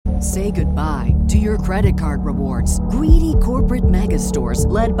Say goodbye to your credit card rewards. Greedy corporate mega stores,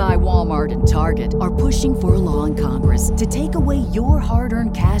 led by Walmart and Target, are pushing for a law in Congress to take away your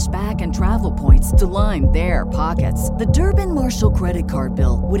hard-earned cash back and travel points to line their pockets. The Durbin-Marshall credit card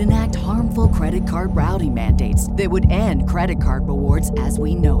bill would enact harmful credit card routing mandates that would end credit card rewards as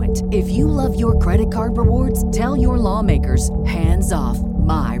we know it. If you love your credit card rewards, tell your lawmakers, hands off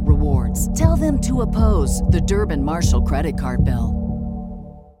my rewards. Tell them to oppose the Durbin-Marshall credit card bill.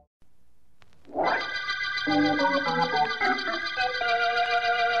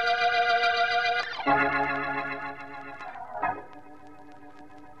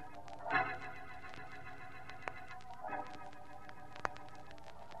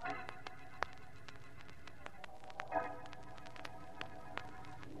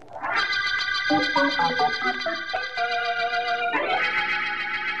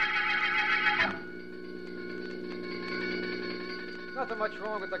 Nothing much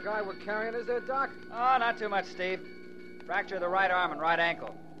wrong with the guy we're carrying, is there, Doc? Oh, not too much, Steve. Fracture of the right arm and right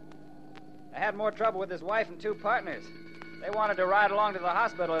ankle. I had more trouble with his wife and two partners. They wanted to ride along to the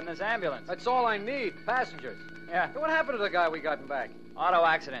hospital in this ambulance. That's all I need, passengers. Yeah. What happened to the guy we gotten back? Auto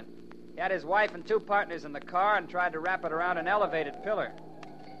accident. He had his wife and two partners in the car and tried to wrap it around an elevated pillar.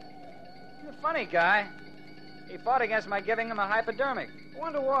 He's a funny guy. He fought against my giving him a hypodermic. I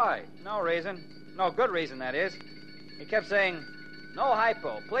wonder why. No reason. No good reason, that is. He kept saying, "No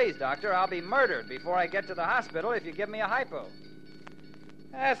hypo. Please, doctor, I'll be murdered before I get to the hospital if you give me a hypo."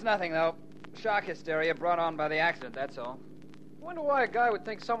 That's nothing, though. Shock hysteria brought on by the accident, that's all. I wonder why a guy would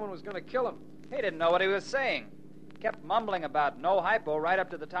think someone was going to kill him. He didn't know what he was saying. Kept mumbling about no hypo right up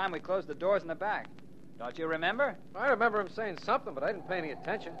to the time we closed the doors in the back. Don't you remember? I remember him saying something, but I didn't pay any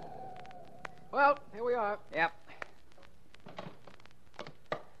attention. Well, here we are. Yep.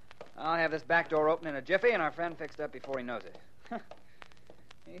 I'll have this back door open in a jiffy and our friend fixed up before he knows it.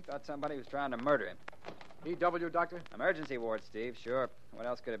 He thought somebody was trying to murder him. EW, Doctor? Emergency ward, Steve, sure. What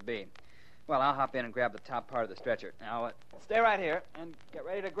else could it be? Well, I'll hop in and grab the top part of the stretcher. Now, stay right here and get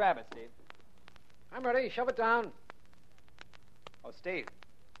ready to grab it, Steve. I'm ready. Shove it down. Oh, Steve.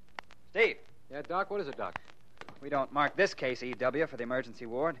 Steve. Yeah, Doc? What is it, Doc? We don't mark this case EW for the emergency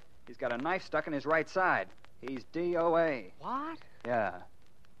ward. He's got a knife stuck in his right side. He's DOA. What? Yeah.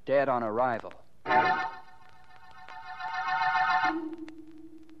 Dead on arrival.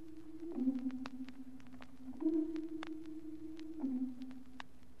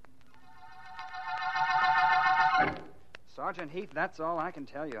 Sergeant Heath, that's all I can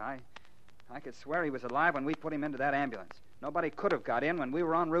tell you. I could swear he was alive when we put him into that ambulance. Nobody could have got in when we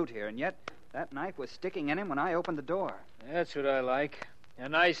were en route here, and yet that knife was sticking in him when I opened the door. That's what I like. A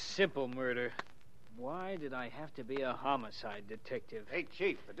nice, simple murder. Why did I have to be a homicide detective? Hey,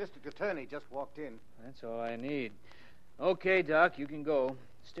 Chief, the district attorney just walked in. That's all I need. Okay, Doc, you can go.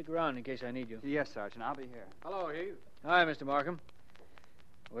 Stick around in case I need you. Yes, Sergeant, I'll be here. Hello, Heath. Hi, Mr. Markham.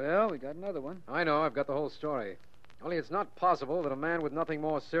 Well, we got another one. I know. I've got the whole story. Only it's not possible that a man with nothing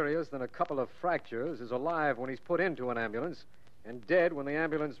more serious than a couple of fractures is alive when he's put into an ambulance and dead when the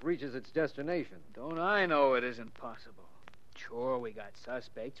ambulance reaches its destination. Don't I know it isn't possible? Sure, we got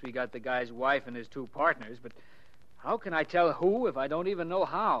suspects. We got the guy's wife and his two partners, but how can I tell who if I don't even know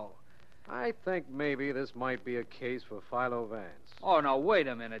how? I think maybe this might be a case for Philo Vance. Oh, now, wait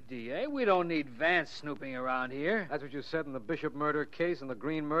a minute, D.A. We don't need Vance snooping around here. That's what you said in the Bishop murder case and the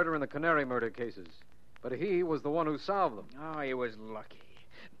Green murder and the Canary murder cases. But he was the one who solved them. Oh, he was lucky.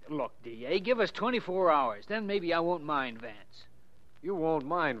 Look, D.A., give us 24 hours. Then maybe I won't mind Vance. You won't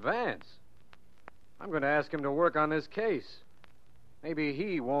mind Vance? I'm going to ask him to work on this case. Maybe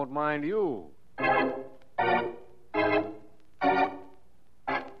he won't mind you.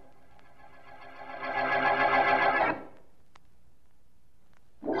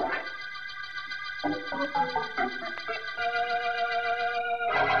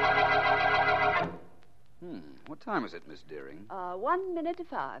 What time is it, Miss Deering? 1 minute to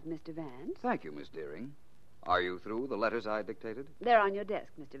 5, Mr. Vance. Thank you, Miss Deering. Are you through the letters I dictated? They're on your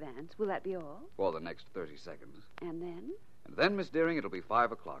desk, Mr. Vance. Will that be all? For the next 30 seconds. And then? And then, Miss Deering, it'll be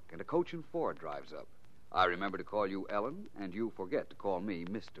 5 o'clock, and a coach and four drives up. I remember to call you Ellen, and you forget to call me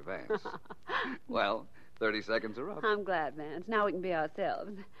Mr. Vance. Well, 30 seconds are up. I'm glad, Vance. Now we can be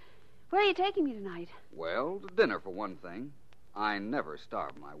ourselves. Where are you taking me tonight? Well, to dinner, for one thing. I never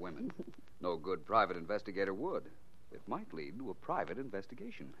starve my women. No good private investigator would. It might lead to a private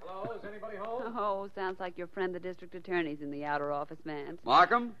investigation. Hello, is anybody home? Oh, sounds like your friend the district attorney's in the outer office, Vance.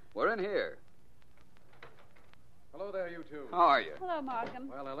 Markham, we're in here. Hello there, you two. How are you? Hello, Markham.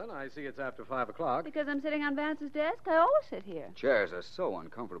 Well, Ellen, I see it's after 5 o'clock. Because I'm sitting on Vance's desk, I always sit here. Chairs are so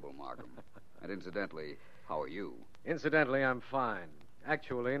uncomfortable, Markham. And incidentally, how are you? Incidentally, I'm fine.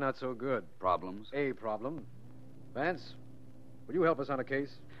 Actually, not so good. Problems? A problem. Vance, will you help us on a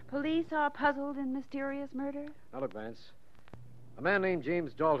case? Police are puzzled in mysterious murder? Now, look, Vance. A man named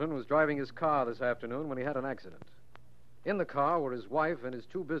James Dalton was driving his car this afternoon when he had an accident. In the car were his wife and his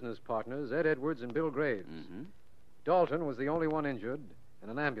two business partners, Ed Edwards and Bill Graves. Mm-hmm. Dalton was the only one injured,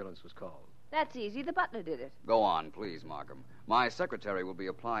 and an ambulance was called. That's easy. The butler did it. Go on, please, Markham. My secretary will be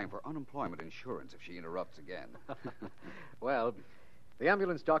applying for unemployment insurance if she interrupts again. Well, the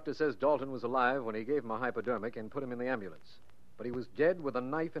ambulance doctor says Dalton was alive when he gave him a hypodermic and put him in the ambulance. But he was dead with a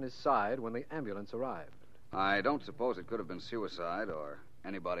knife in his side when the ambulance arrived. I don't suppose it could have been suicide or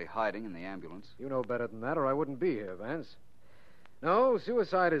anybody hiding in the ambulance. You know better than that, or I wouldn't be here, Vance. No,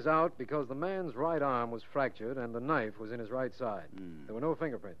 suicide is out because the man's right arm was fractured and the knife was in his right side. There were no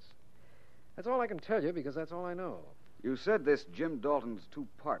fingerprints. That's all I can tell you because that's all I know. You said this Jim Dalton's two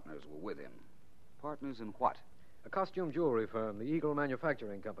partners were with him. Partners in what? A costume jewelry firm, the Eagle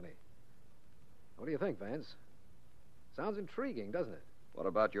Manufacturing Company. What do you think, Vance? Sounds intriguing, doesn't it? What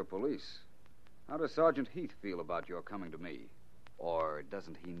about your police? How does Sergeant Heath feel about your coming to me? Or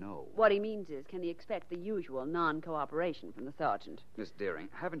doesn't he know? What he means is, can he expect the usual non-cooperation from the sergeant? Miss Deering,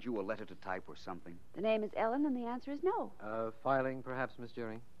 haven't you a letter to type or something? The name is Ellen, and the answer is no. Filing, perhaps, Miss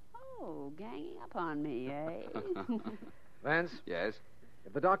Deering? Oh, ganging up on me, eh? Vance? Yes?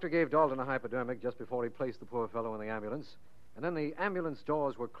 If the doctor gave Dalton a hypodermic just before he placed the poor fellow in the ambulance, and then the ambulance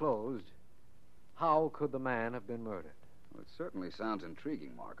doors were closed, how could the man have been murdered? Well, it certainly sounds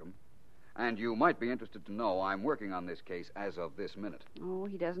intriguing, Markham. And you might be interested to know I'm working on this case as of this minute. Oh,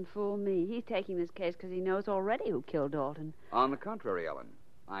 he doesn't fool me. He's taking this case because he knows already who killed Dalton. On the contrary, Ellen,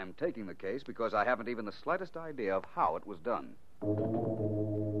 I'm taking the case because I haven't even the slightest idea of how it was done.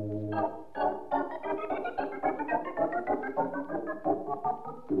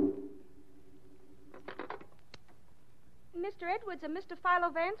 Mr. Edwards and Mr. Philo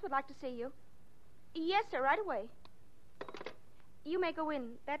Vance would like to see you. Yes, sir, right away. You may go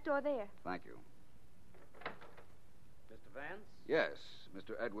in. That door there. Thank you. Mr. Vance? Yes,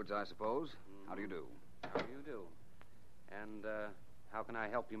 Mr. Edwards, I suppose. How do you do? How do you do? And, how can I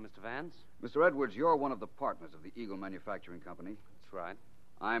help you, Mr. Vance? Mr. Edwards, you're one of the partners of the Eagle Manufacturing Company. That's right.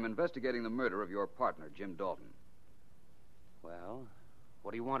 I'm investigating the murder of your partner, Jim Dalton. Well,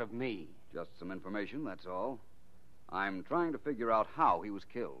 what do you want of me? Just some information, that's all. I'm trying to figure out how he was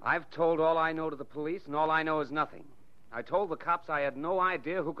killed. I've told all I know to the police, and all I know is nothing. I told the cops I had no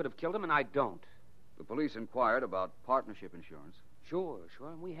idea who could have killed him, and I don't. The police inquired about partnership insurance. Sure,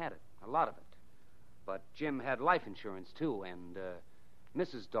 and we had it. A lot of it. But Jim had life insurance, too, and,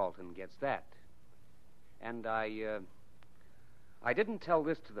 Mrs. Dalton gets that. And I didn't tell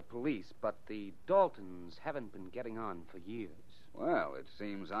this to the police, but the Daltons haven't been getting on for years. Well, it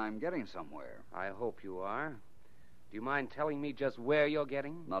seems I'm getting somewhere. I hope you are. Do you mind telling me just where you're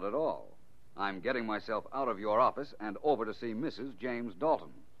getting? Not at all. I'm getting myself out of your office and over to see Mrs. James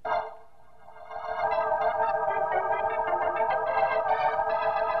Dalton.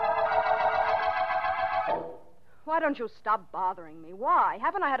 Why don't you stop bothering me? Why?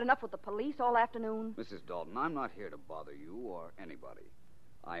 Haven't I had enough with the police all afternoon? Mrs. Dalton, I'm not here to bother you or anybody.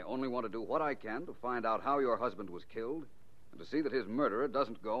 I only want to do what I can to find out how your husband was killed and to see that his murderer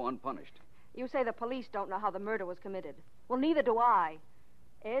doesn't go unpunished. You say the police don't know how the murder was committed. Well, neither do I.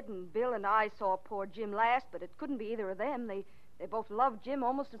 Ed and Bill and I saw poor Jim last, but it couldn't be either of them. They both loved Jim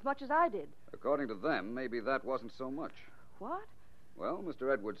almost as much as I did. According to them, maybe that wasn't so much. What? Well,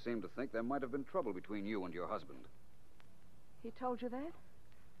 Mr. Edwards seemed to think there might have been trouble between you and your husband. He told you that?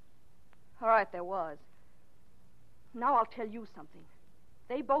 All right, there was. Now I'll tell you something.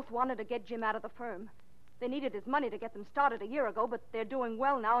 They both wanted to get Jim out of the firm. They needed his money to get them started a year ago, but they're doing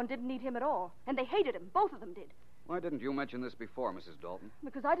well now and didn't need him at all. And they hated him. Both of them did. Why didn't you mention this before, Mrs. Dalton?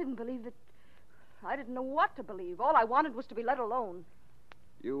 Because I didn't believe that... I didn't know what to believe. All I wanted was to be let alone.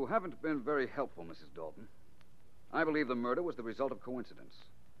 You haven't been very helpful, Mrs. Dalton. I believe the murder was the result of coincidence.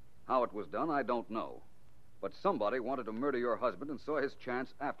 How it was done, I don't know. But somebody wanted to murder your husband and saw his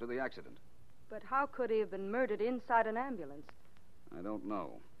chance after the accident. But how could he have been murdered inside an ambulance? I don't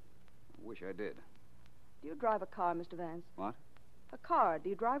know. I wish I did. Do you drive a car, Mr. Vance? What? A car. Do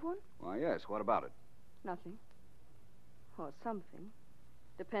you drive one? Why, yes. What about it? Nothing. Or something.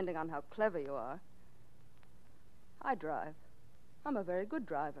 Depending on how clever you are. I drive. I'm a very good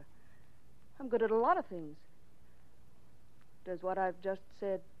driver. I'm good at a lot of things. Does what I've just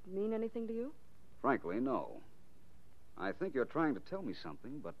said mean anything to you? Frankly, no. I think you're trying to tell me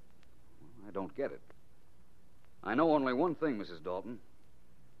something, but well, I don't get it. I know only one thing, Mrs. Dalton.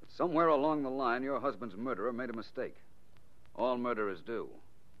 That somewhere along the line, your husband's murderer made a mistake. All murderers do.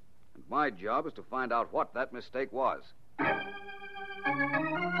 And my job is to find out what that mistake was.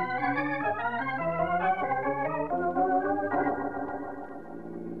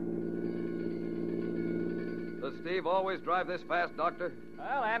 Does Steve always drive this fast, Doctor?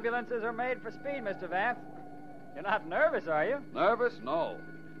 Well, ambulances are made for speed, Mr. Vance. You're not nervous, are you? Nervous? No.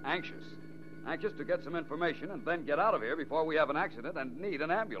 Anxious. Anxious to get some information and then get out of here before we have an accident and need an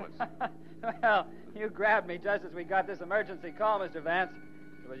ambulance. Well, you grabbed me just as we got this emergency call, Mr. Vance.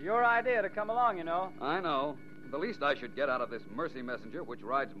 It was your idea to come along, you know. I know. The least I should get out of this mercy messenger, which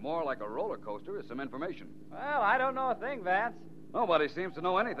rides more like a roller coaster, is some information. Well, I don't know a thing, Vance. Nobody seems to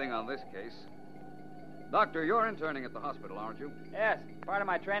know anything on this case. Doctor, you're interning at the hospital, aren't you? Yes, part of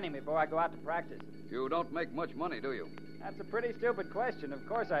my training before I go out to practice. You don't make much money, do you? That's a pretty stupid question. Of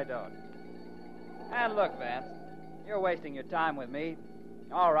course I don't. And look, Vance, you're wasting your time with me.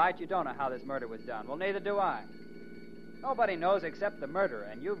 All right, you don't know how this murder was done. Well, neither do I. Nobody knows except the murderer,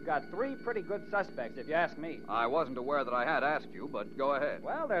 and you've got 3 pretty good suspects, if you ask me. I wasn't aware that I had asked you, but go ahead.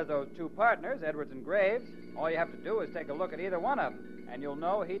 Well, there's those 2 partners, Edwards and Graves. All you have to do is take a look at either one of them, and you'll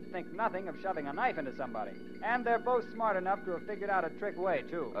know he'd think nothing of shoving a knife into somebody. And they're both smart enough to have figured out a trick way,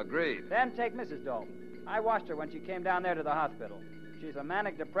 too. Agreed. Then take Mrs. Dalton. I watched her when she came down there to the hospital. She's a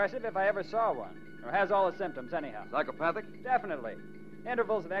manic depressive if I ever saw one, or has all the symptoms anyhow. Psychopathic? Definitely.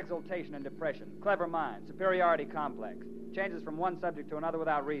 Intervals of exaltation and depression, clever mind, superiority complex, changes from one subject to another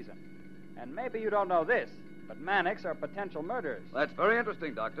without reason. And maybe you don't know this, but manics are potential murderers. That's very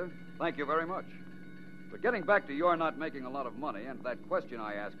interesting, Doctor. Thank you very much. But getting back to your not making a lot of money and that question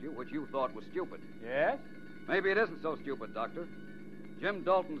I asked you, which you thought was stupid. Yes? Maybe it isn't so stupid, Doctor. Jim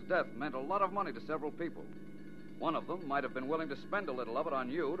Dalton's death meant a lot of money to several people. One of them might have been willing to spend a little of it on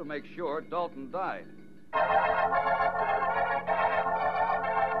you to make sure Dalton died.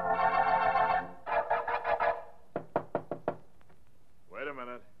 Wait a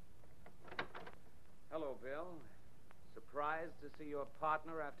minute. Hello, Bill. Surprised to see your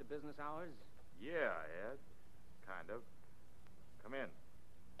partner after business hours? Yeah, Ed. Kind of. Come in.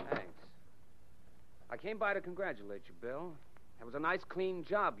 Thanks. I came by to congratulate you, Bill. That was a nice, clean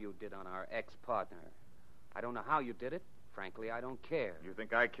job you did on our ex-partner. I don't know how you did it. Frankly, I don't care. You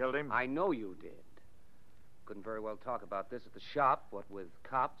think I killed him? I know you did. Couldn't very well talk about this at the shop, what with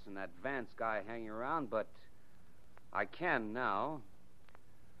cops and that Vance guy hanging around, but I can now.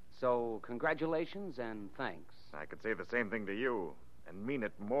 So, congratulations and thanks. I could say the same thing to you, and mean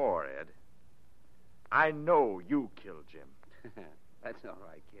it more, Ed. I know you killed Jim. That's all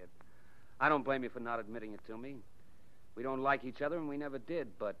right, kid. I don't blame you for not admitting it to me. We don't like each other, and we never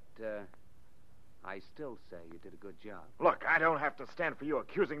did, but I still say you did a good job. Look, I don't have to stand for you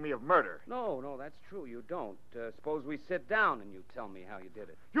accusing me of murder. No, that's true. You don't. Suppose we sit down and you tell me how you did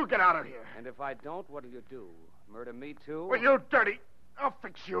it. You get out of here. And if I don't, what'll you do? Murder me, too? Well, you dirty... I'll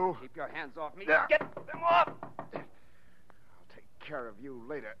fix you. Keep your hands off me. Yeah. Get them off! I'll take care of you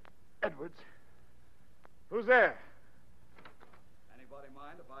later, Edwards. Who's there? Anybody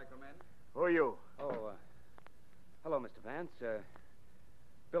mind if I come in? Who are you? Oh, hello, Mr. Vance.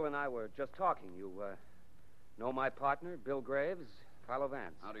 Bill and I were just talking. You, know my partner, Bill Graves, Philo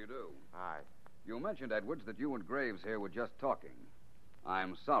Vance. How do you do? Hi. You mentioned, Edwards, that you and Graves here were just talking.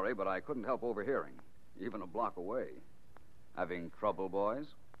 I'm sorry, but I couldn't help overhearing, even a block away. Having trouble, boys?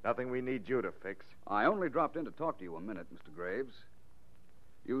 Nothing we need you to fix. I only dropped in to talk to you a minute, Mr. Graves.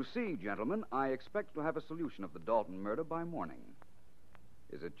 You see, gentlemen, I expect to have a solution of the Dalton murder by morning.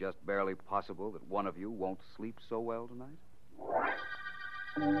 Is it just barely possible that one of you won't sleep so well tonight?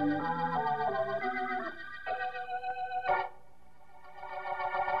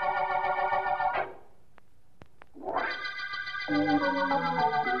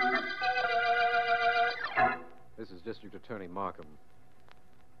 This is District Attorney Markham.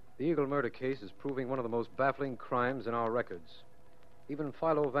 The Eagle murder case is proving one of the most baffling crimes in our records. Even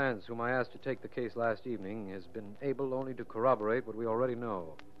Philo Vance, whom I asked to take the case last evening, has been able only to corroborate what we already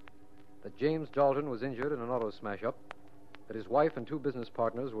know. That James Dalton was injured in an auto smash-up, that his wife and 2 business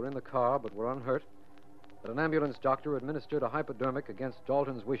partners were in the car but were unhurt, that an ambulance doctor administered a hypodermic against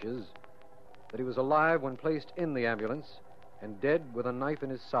Dalton's wishes, that he was alive when placed in the ambulance, and dead with a knife in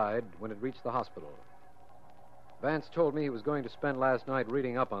his side when it reached the hospital. Vance told me he was going to spend last night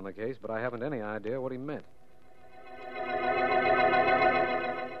reading up on the case, but I haven't any idea what he meant.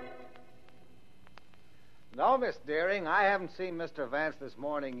 No, Miss Deering, I haven't seen Mr. Vance this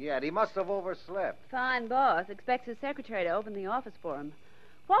morning yet. He must have overslept. Fine boss. Expects his secretary to open the office for him.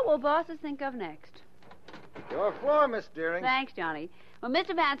 What will bosses think of next? Your floor, Miss Deering. Thanks, Johnny. When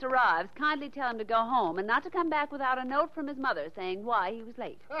Mr. Vance arrives, kindly tell him to go home and not to come back without a note from his mother saying why he was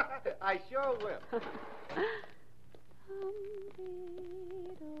late. I sure will.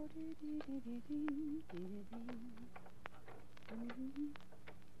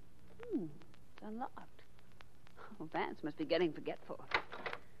 It's unlocked. Oh, Vance must be getting forgetful.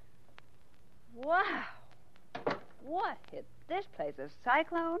 Wow. What hit this place? A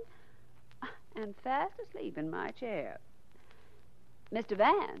cyclone? And fast asleep in my chair. Mr.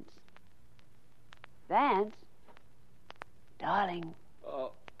 Vance. Vance. Darling.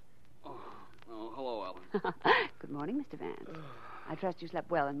 Hello, Ellen. Good morning, Mr. Vance. I trust you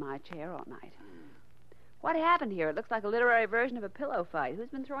slept well in my chair all night. What happened here? It looks like a literary version of a pillow fight. Who's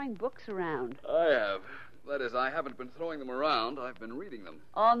been throwing books around? I have. That is, I haven't been throwing them around. I've been reading them.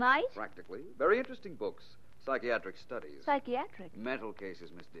 All night? Practically. Very interesting books. Psychiatric studies. Psychiatric? Mental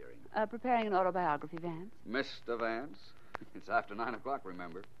cases, Miss Deering. Preparing an autobiography, Vance. Mr. Vance? It's after 9 o'clock,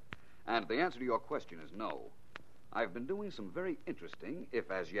 remember? And the answer to your question is no. I've been doing some very interesting,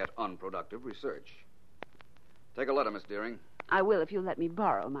 if as yet unproductive, research. Take a letter, Miss Deering. I will if you'll let me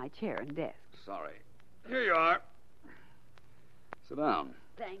borrow my chair and desk. Sorry. Here you are. Sit down.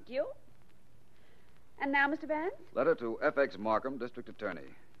 Thank you. And now, Mr. Vance? Letter to F.X. Markham, District Attorney.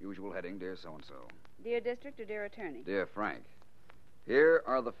 Usual heading, Dear So-and-so. Dear District or Dear Attorney? Dear Frank, here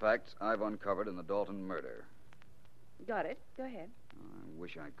are the facts I've uncovered in the Dalton murder. Got it. Go ahead. I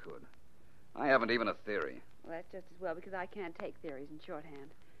wish I could. I haven't even a theory. Well, that's just as well, because I can't take theories in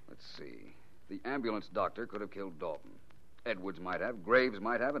shorthand. Let's see. The ambulance doctor could have killed Dalton. Edwards might have, Graves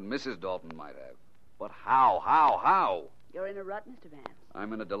might have, and Mrs. Dalton might have. But how? You're in a rut, Mr. Vance.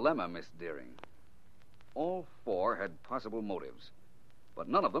 I'm in a dilemma, Miss Deering. All four had possible motives, but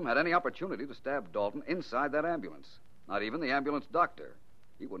none of them had any opportunity to stab Dalton inside that ambulance. Not even the ambulance doctor.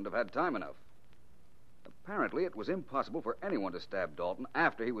 He wouldn't have had time enough. Apparently, it was impossible for anyone to stab Dalton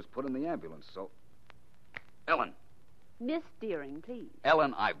after he was put in the ambulance, so... Ellen. Miss Deering, please.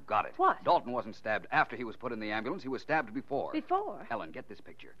 Ellen, I've got it. What? Dalton wasn't stabbed after he was put in the ambulance. He was stabbed before. Before? Ellen, get this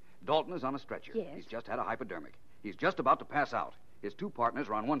picture. Dalton is on a stretcher. Yes. He's just had a hypodermic. He's just about to pass out. His two partners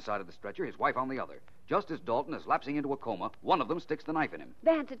are on one side of the stretcher, his wife on the other. Just as Dalton is lapsing into a coma, one of them sticks the knife in him.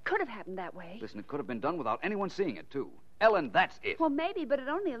 Vance, it could have happened that way. Listen, it could have been done without anyone seeing it, too. Ellen, that's it. Well, maybe, but it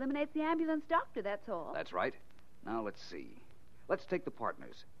only eliminates the ambulance doctor, that's all. That's right. Now, let's see. Let's take the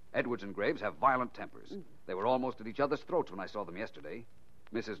partners. Edwards and Graves have violent tempers. They were almost at each other's throats when I saw them yesterday.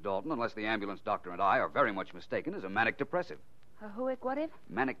 Mrs. Dalton, unless the ambulance doctor and I are very much mistaken, is a manic depressive. What if?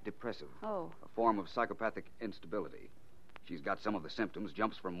 Manic depressive. Oh. A form of psychopathic instability. She's got some of the symptoms,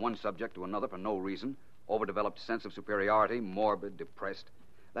 jumps from one subject to another for no reason, overdeveloped sense of superiority, morbid, depressed.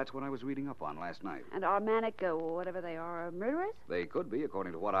 That's what I was reading up on last night. And are manic, whatever they are, murderers? They could be,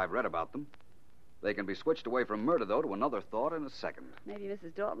 according to what I've read about them. They can be switched away from murder, though, to another thought in a second. Maybe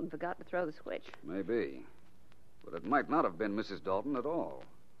Mrs. Dalton forgot to throw the switch. Maybe. But it might not have been Mrs. Dalton at all.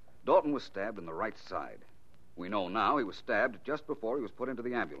 Dalton was stabbed in the right side. We know now he was stabbed just before he was put into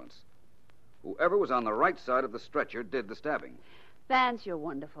the ambulance. Whoever was on the right side of the stretcher did the stabbing. Vance, you're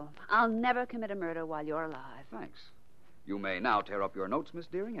wonderful. I'll never commit a murder while you're alive. Thanks. You may now tear up your notes, Miss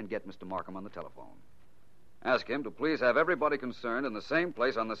Deering, and get Mr. Markham on the telephone. Ask him to please have everybody concerned in the same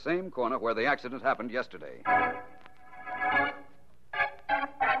place on the same corner where the accident happened yesterday.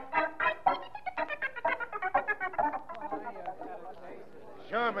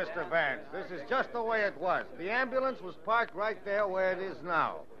 Sure, Mr. Vance. This is just the way it was. The ambulance was parked right there where it is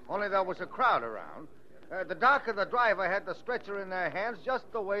now. Only there was a crowd around. The doc and the driver had the stretcher in their hands just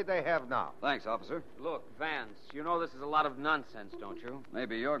the way they have now. Thanks, officer. Look, Vance, you know this is a lot of nonsense, don't you?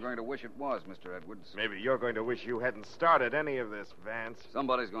 Maybe you're going to wish it was, Mr. Edwards. Maybe you're going to wish you hadn't started any of this, Vance.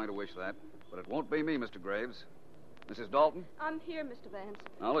 Somebody's going to wish that, but it won't be me, Mr. Graves. Mrs. Dalton? I'm here, Mr. Vance.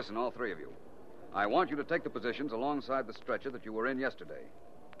 Now listen, all three of you. I want you to take the positions alongside the stretcher that you were in yesterday.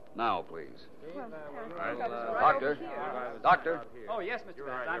 Now, please. Doctor. Doctor. Oh, yes, Mr.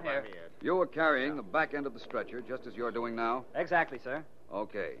 Vance, I'm here. You were carrying the back end of the stretcher just as you're doing now? Exactly, sir.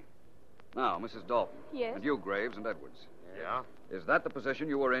 Okay. Now, Mrs. Dalton. Yes? And you, Graves and Edwards. Yeah? Is that the position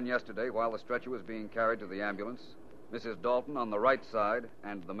you were in yesterday while the stretcher was being carried to the ambulance? Mrs. Dalton on the right side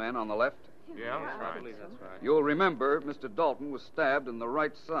and the men on the left? Yeah, that's right. I believe that's right. You'll remember Mr. Dalton was stabbed in the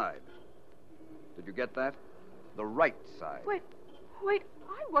right side. Did you get that? The right side. Wait.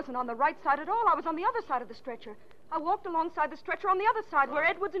 I wasn't on the right side at all. I was on the other side of the stretcher. I walked alongside the stretcher on the other side where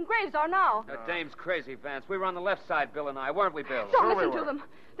Edwards and Graves are now. That dame's crazy, Vance. We were on the left side, Bill and I, weren't we, Bill? Don't listen to them.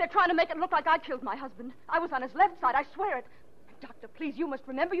 They're trying to make it look like I killed my husband. I was on his left side, I swear it. Doctor, please, you must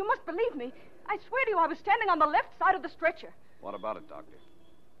remember. You must believe me. I swear to you, I was standing on the left side of the stretcher. What about it, Doctor?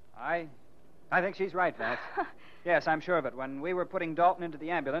 I think she's right, Vance. Yes, I'm sure of it. When we were putting Dalton into the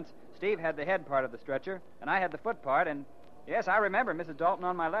ambulance, Steve had the head part of the stretcher, and I had the foot part, and yes, I remember Mrs. Dalton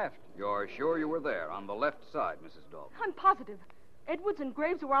on my left. You're sure you were there, on the left side, Mrs. Dalton? I'm positive. Edwards and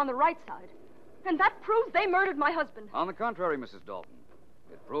Graves were on the right side. And that proves they murdered my husband. On the contrary, Mrs. Dalton.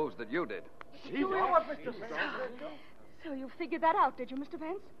 It proves that you did. You know what Mr. Vance did? So you figured that out, did you, Mr.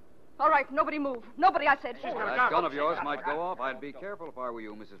 Vance? All right, nobody move. Nobody, I said. That gun of yours might go off. I'd be careful if I were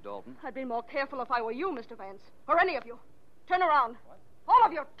you, Mrs. Dalton. I'd be more careful if I were you, Mr. Vance. Or any of you. Turn around. All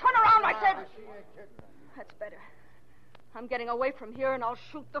of you, turn around, I said. She ain't kidding. That's better. I'm getting away from here, and I'll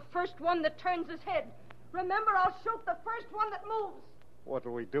shoot the first one that turns his head. Remember, I'll shoot the first one that moves. What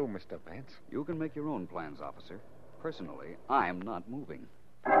do we do, Mr. Vance? You can make your own plans, officer. Personally, I'm not moving.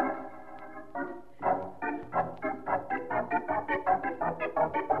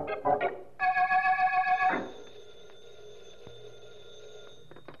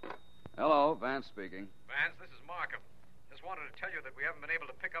 Hello, Vance speaking. Vance, this is Markham. Just wanted to tell you that we haven't been able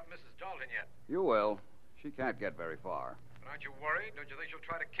to pick up Mrs. Dalton yet. You will. She can't get very far. But aren't you worried? Don't you think she'll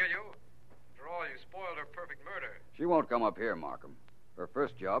try to kill you? After all, you spoiled her perfect murder. She won't come up here, Markham. Her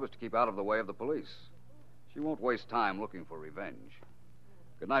first job is to keep out of the way of the police. She won't waste time looking for revenge.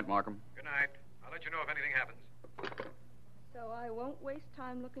 Good night, Markham. Good night. I'll let you know if anything happens. So I won't waste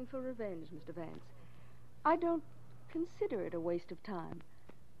time looking for revenge, Mr. Vance. I don't consider it a waste of time.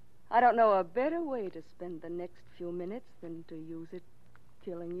 I don't know a better way to spend the next few minutes than to use it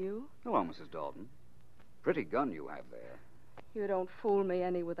killing you. Hello, Mrs. Dalton. Pretty gun you have there. You don't fool me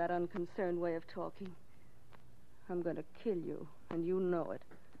any with that unconcerned way of talking. I'm going to kill you, and you know it.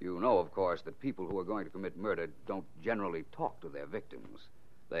 You know, of course, that people who are going to commit murder don't generally talk to their victims.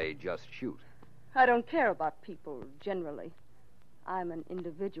 They just shoot. I don't care about people, generally. I'm an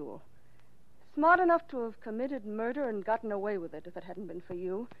individual. Smart enough to have committed murder and gotten away with it if it hadn't been for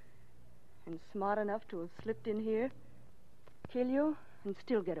you. And smart enough to have slipped in here, kill you, and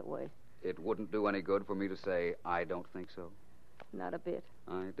still get away. It wouldn't do any good for me to say I don't think so. Not a bit.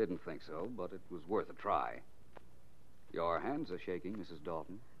 I didn't think so, but it was worth a try. Your hands are shaking, Mrs.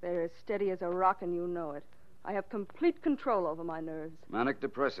 Dalton. They're as steady as a rock, and you know it. I have complete control over my nerves. Manic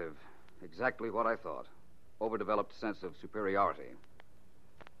depressive. Exactly what I thought. Overdeveloped sense of superiority.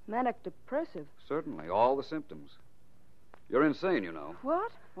 Manic depressive? Certainly, all the symptoms. You're insane, you know.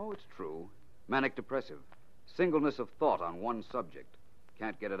 What? Oh, it's true. Manic depressive. Singleness of thought on one subject.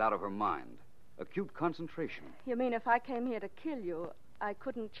 Can't get it out of her mind. Acute concentration. You mean if I came here to kill you, I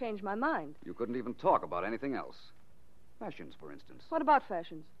couldn't change my mind? You couldn't even talk about anything else. Fashions, for instance. What about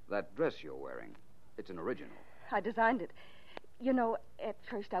fashions? That dress you're wearing. It's an original. I designed it. You know, at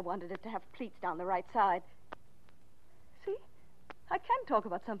first I wanted it to have pleats down the right side. See? I can talk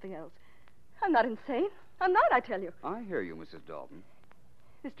about something else. I'm not insane. I'm not, I tell you. I hear you, Mrs. Dalton.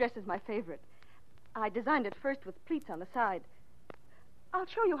 This dress is my favorite. I designed it first with pleats on the side. I'll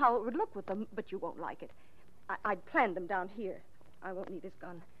show you how it would look with them, but you won't like it. I'd planned them down here. I won't need this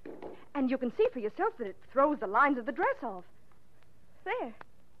gun. And you can see for yourself that it throws the lines of the dress off. There.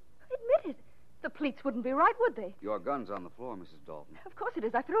 Admit it. The pleats wouldn't be right, would they? Your gun's on the floor, Mrs. Dalton. Of course it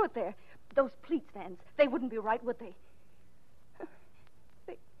is. I threw it there. Those pleats, Vance, they wouldn't be right, would they?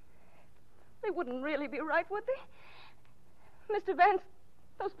 They wouldn't really be right, would they? Mr. Vance,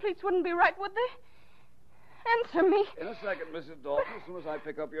 those pleats wouldn't be right, would they? Answer me. In a second, Mrs. Dalton, as soon as I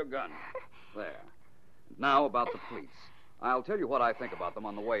pick up your gun. There. Now about the pleats. I'll tell you what I think about them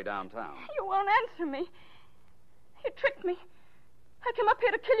on the way downtown. You won't answer me. You tricked me. I came up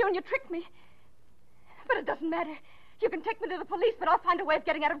here to kill you and you tricked me. But it doesn't matter. You can take me to the police, but I'll find a way of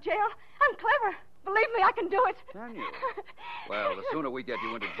getting out of jail. I'm clever. Believe me, I can do it. Can you? Well, the sooner we get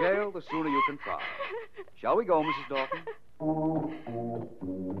you into jail, the sooner you can try. Shall we go, Mrs. Dalton?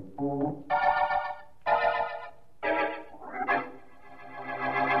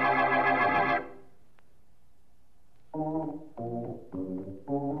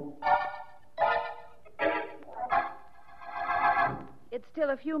 It's still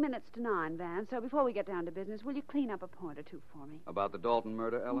a few minutes to 9, Vance, so before we get down to business, will you clean up a point or two for me? About the Dalton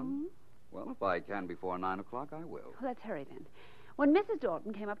murder, Ellen? Mm-hmm. Well, if I can before 9 o'clock, I will. Well, let's hurry then. When Mrs.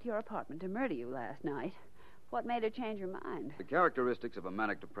 Dalton came up to your apartment to murder you last night, what made her change her mind? The characteristics of a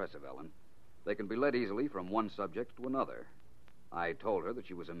manic depressive, Ellen. They can be led easily from one subject to another. I told her that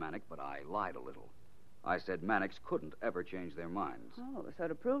she was a manic, but I lied a little. I said manics couldn't ever change their minds. Oh, so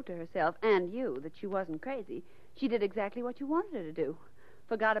to prove to herself and you that she wasn't crazy, she did exactly what you wanted her to do.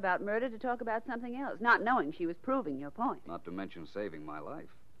 Forgot about murder to talk about something else, not knowing she was proving your point. Not to mention saving my life.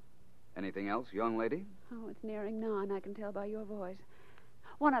 Anything else, young lady? Oh, it's nearing 9, I can tell by your voice.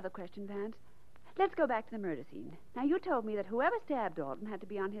 One other question, Vance. Let's go back to the murder scene. Now, you told me that whoever stabbed Dalton had to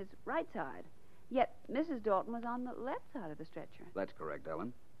be on his right side, yet Mrs. Dalton was on the left side of the stretcher. That's correct,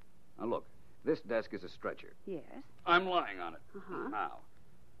 Ellen. Now, look, this desk is a stretcher. Yes? I'm lying on it. Uh-huh. Now,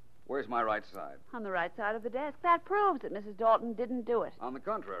 where's my right side? On the right side of the desk. That proves that Mrs. Dalton didn't do it. On the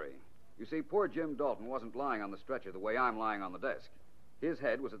contrary, You see, poor Jim Dalton wasn't lying on the stretcher the way I'm lying on the desk. His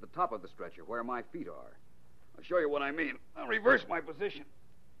head was at the top of the stretcher where my feet are. I'll show you what I mean. I'll reverse my position.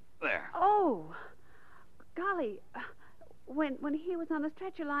 There. Oh, golly. When he was on the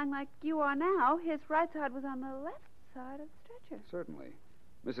stretcher lying like you are now, his right side was on the left side of the stretcher. Certainly.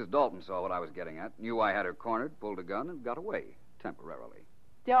 Mrs. Dalton saw what I was getting at, knew I had her cornered, pulled a gun, and got away, temporarily.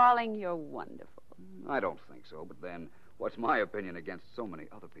 Darling, you're wonderful. I don't think so, but then, what's my opinion against so many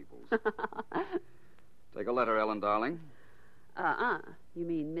other people's? Take a letter, Ellen, darling. You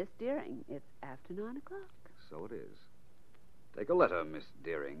mean Miss Deering. It's after 9 o'clock. So it is. Take a letter, Miss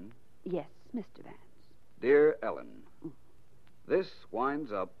Deering. Yes, Mr. Vance. Dear Ellen, this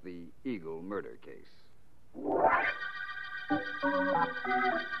winds up the Eagle murder case.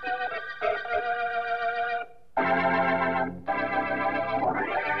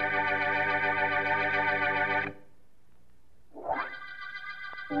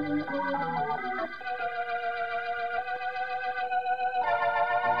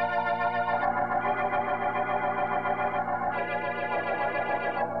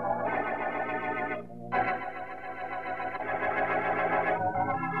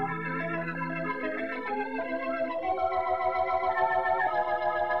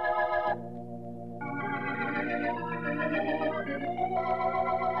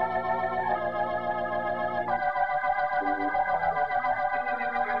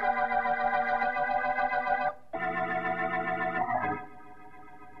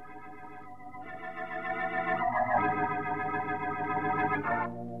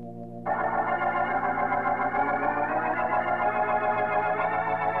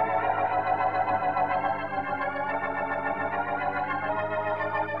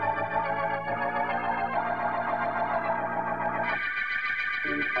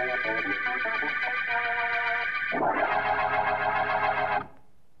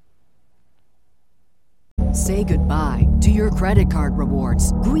 Say goodbye to your credit card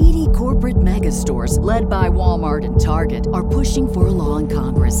rewards. Greedy corporate mega stores, led by Walmart and Target, are pushing for a law in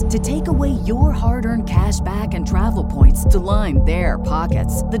Congress to take away your hard-earned cash back and travel points to line their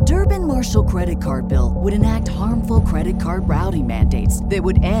pockets. The Durbin-Marshall credit card bill would enact harmful credit card routing mandates that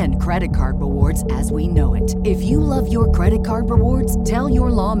would end credit card rewards as we know it. If you love your credit card rewards, tell your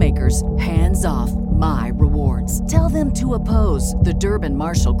lawmakers, hands off my rewards. Tell them to oppose the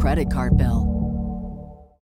Durbin-Marshall credit card bill.